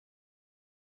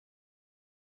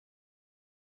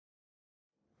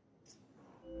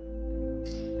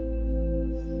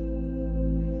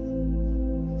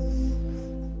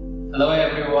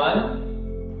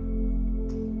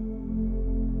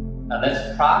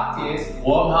practice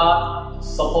warm heart,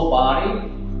 supple body.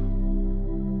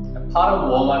 And part of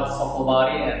warm heart, supple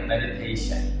body and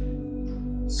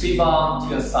meditation. Sweep arm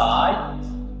to your side.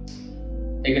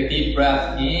 Take a deep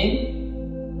breath in.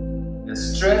 And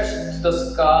stretch to the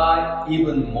sky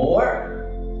even more.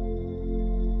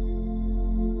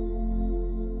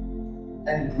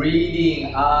 And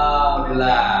breathing out,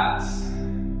 relax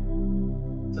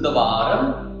to the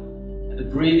bottom.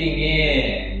 And breathing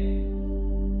in,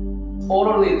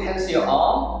 totally tense your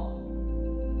arm.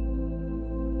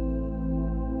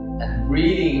 And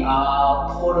breathing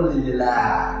out, totally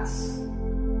relax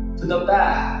to the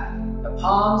back. The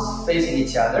palms facing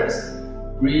each other.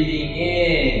 Breathing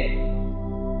in.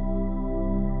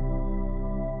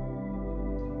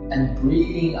 And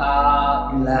breathing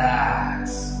out,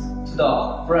 relax to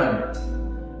the front.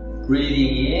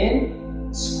 Breathing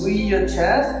in, squeeze your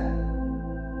chest.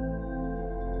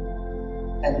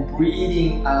 And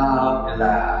breathing out,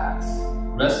 relax.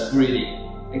 Rest breathing.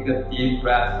 Take a deep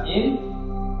breath in.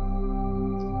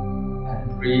 And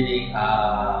breathing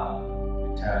out,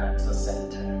 return to the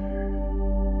center.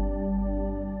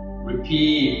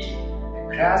 Repeat.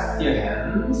 And clasp your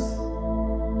hands.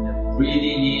 And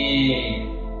breathing in.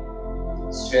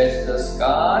 Stretch the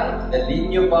sky and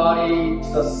lean your body to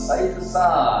the side to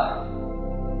side.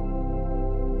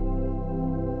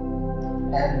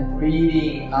 And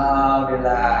breathing out,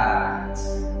 relax.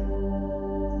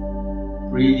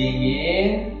 Breathing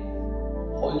in,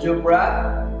 hold your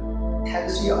breath,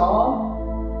 tense your arm.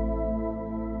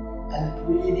 And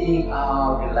breathing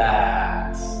out,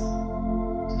 relax.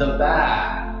 To the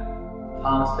back,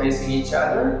 palms facing each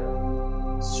other.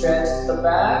 Stretch the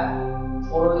back.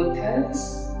 Totally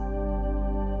tense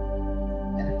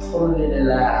and totally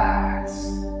relax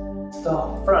to the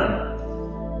front.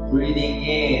 Breathing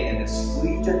in and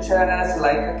squeeze your chest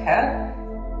like a cat.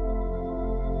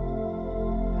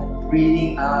 And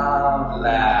breathing out,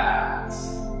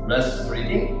 relax. Rest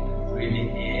breathing. Breathing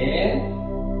in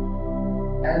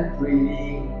and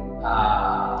breathing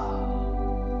out.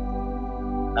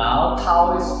 Now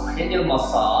Taoist cranial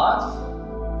massage.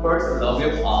 First, rub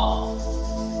your palms.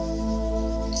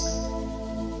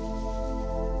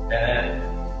 Then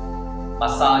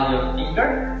massage your finger.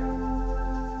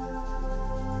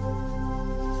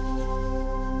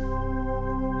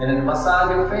 And then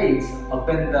massage your face up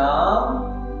and down.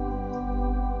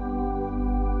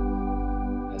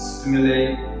 And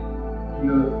stimulate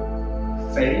your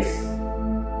face.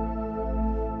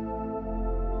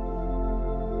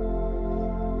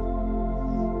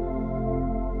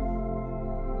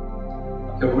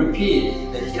 Okay, repeat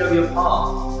the heel of your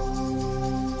palm.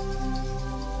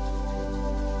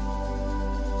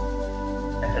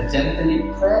 Gently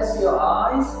press your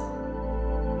eyes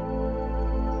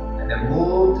and then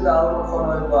move to the outer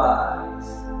corner of your eyes.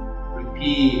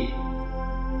 Repeat.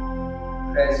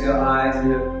 Press your eyes,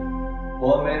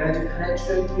 warm energy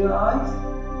penetrate to your eyes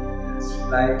and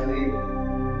slightly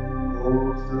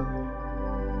move to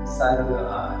the side of your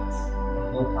eyes.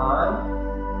 One more time.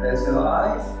 Press your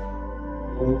eyes,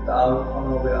 move to the outer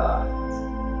corner of your eyes.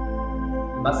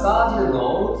 Massage your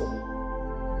nose.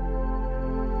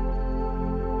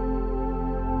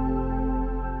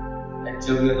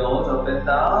 Jog your nose up and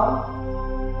down,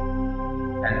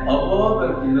 and above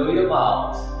and below your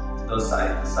mouth, to the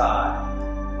side to side.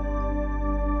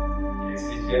 Yes,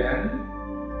 again.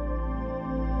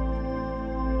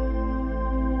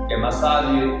 Okay, massage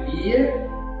your ear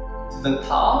to the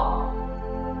top,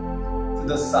 to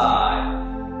the side,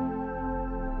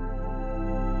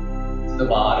 to the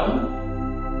bottom.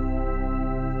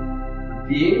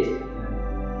 Repeat,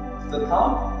 to the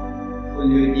top. Pull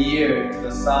your ear to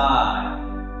the side,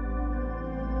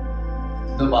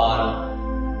 to the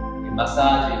bottom. You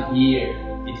massage your ear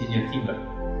between your fingers.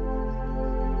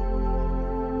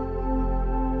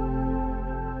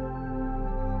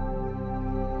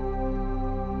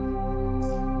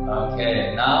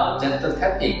 Okay, now gentle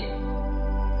tapping.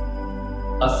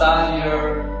 Massage your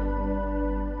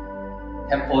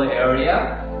temple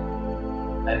area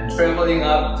and traveling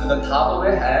up to the top of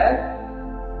your head.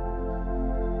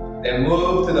 Then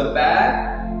move to the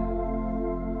back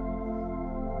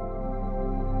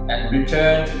and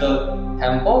return to the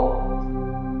temple.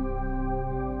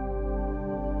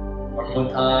 One more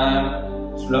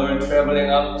time, slowly traveling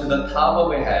up to the top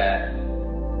of your head.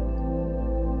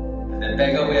 And then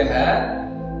back of your head,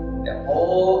 then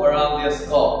all around your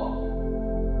skull.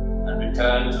 And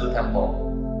return to the temple.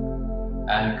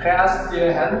 And clasp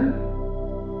your hand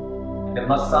and then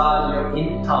massage your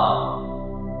in tongue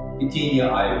between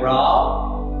your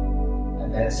eyebrow,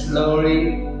 and then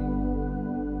slowly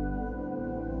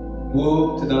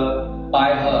move to the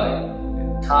thigh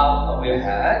height, top of your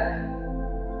head.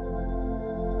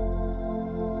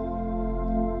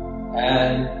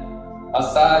 And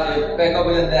massage the back of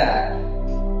your neck.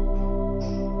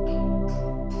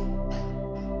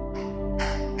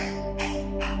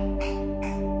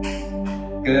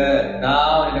 Good.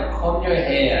 Now comb your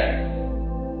hair.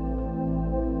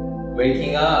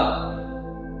 Waking up.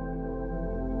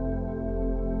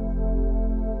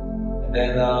 And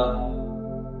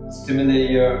then stimulate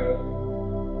your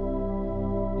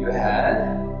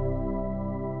head.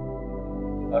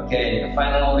 Okay,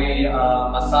 finally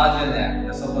massage your neck.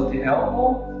 Just support the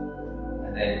elbow.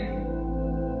 And then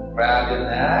grab your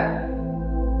neck.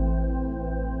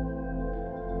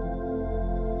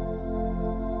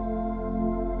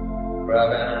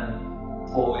 Grab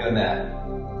and pull your neck.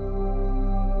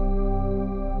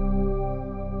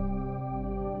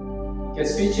 Okay,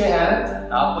 switch your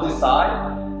hand, opposite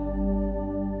side.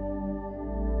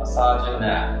 Massage your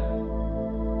neck.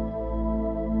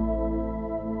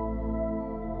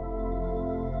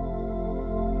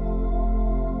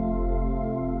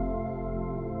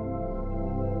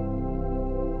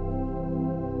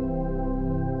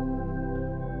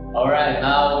 Alright,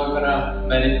 now we're gonna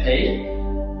meditate.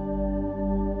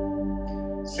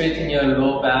 Straighten your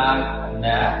low back and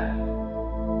neck.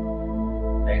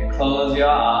 Then close your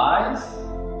eyes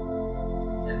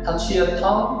and touch your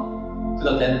tongue to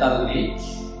the dental ridge.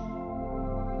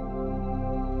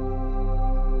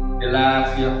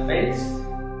 Relax your face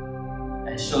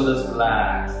and shoulders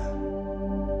relaxed.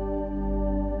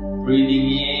 Breathing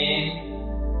in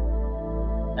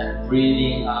and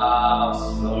breathing out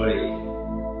slowly.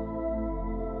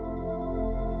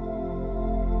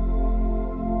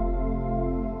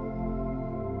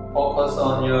 Focus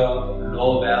on your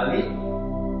low belly.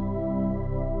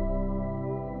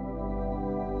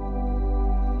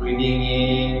 Breathing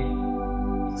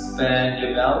in, expand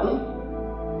your belly.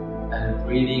 And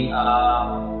breathing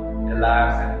out,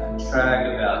 relax and contract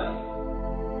your belly.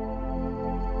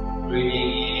 Breathing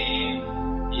in,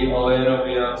 be aware of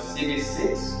your CB6,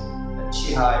 the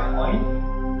chi high point.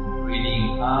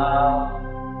 Breathing out,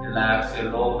 relax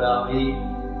your low belly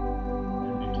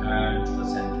and return to the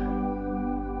center.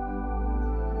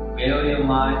 Where your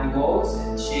mind goes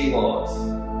and chi goes.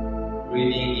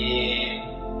 Breathing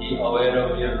in, be aware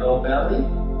of your low belly.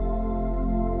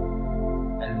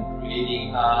 And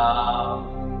breathing out,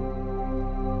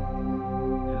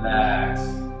 relax.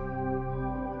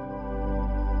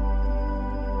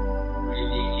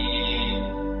 Breathing in,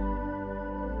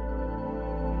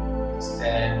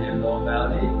 extend your low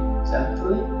belly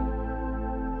gently.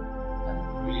 And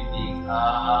breathing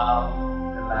out,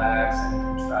 relax and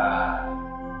contract.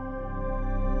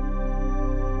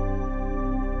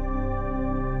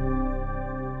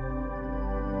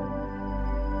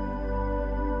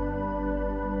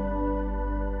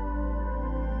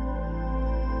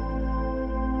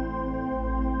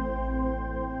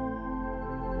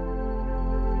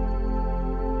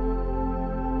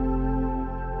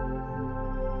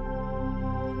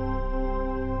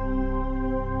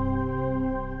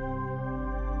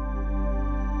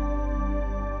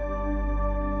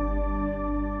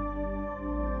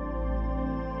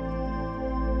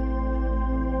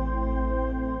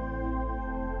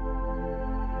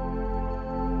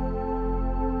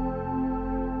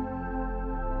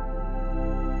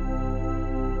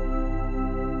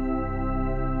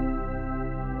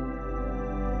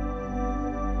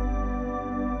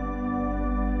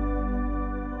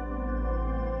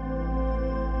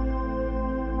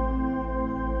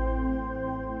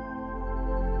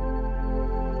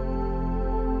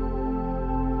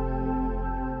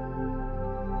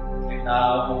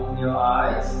 Now open your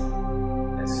eyes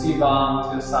and sweep arm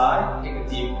to the side. Take a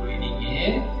deep breathing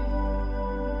in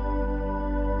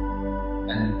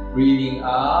and breathing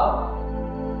out.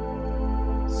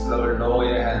 Slowly lower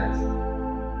your hands.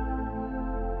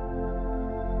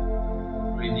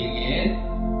 Breathing in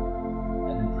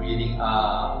and breathing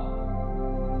out.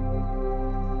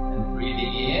 And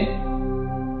breathing in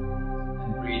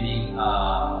and breathing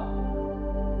out.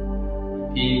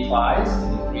 Repeat twice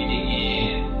and breathing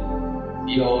in.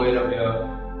 Be aware of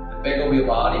the back of your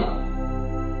body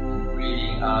and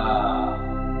breathing out.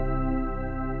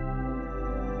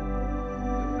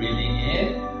 Breathing in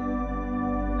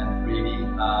and breathing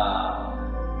out.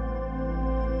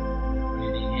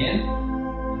 Breathing in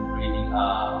and breathing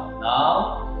out.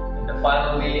 Now, and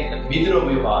finally, in the middle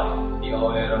of your body, be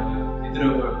aware of the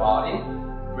middle of your body.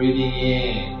 Breathing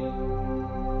in,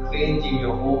 cleansing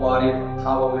your whole body from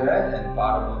top of your head and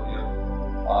bottom of your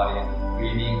body.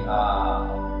 Breathing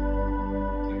out.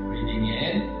 Keep breathing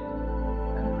in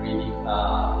and breathing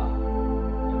out.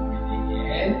 Keep breathing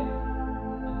in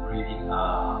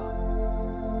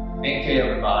Thank you,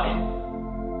 everybody.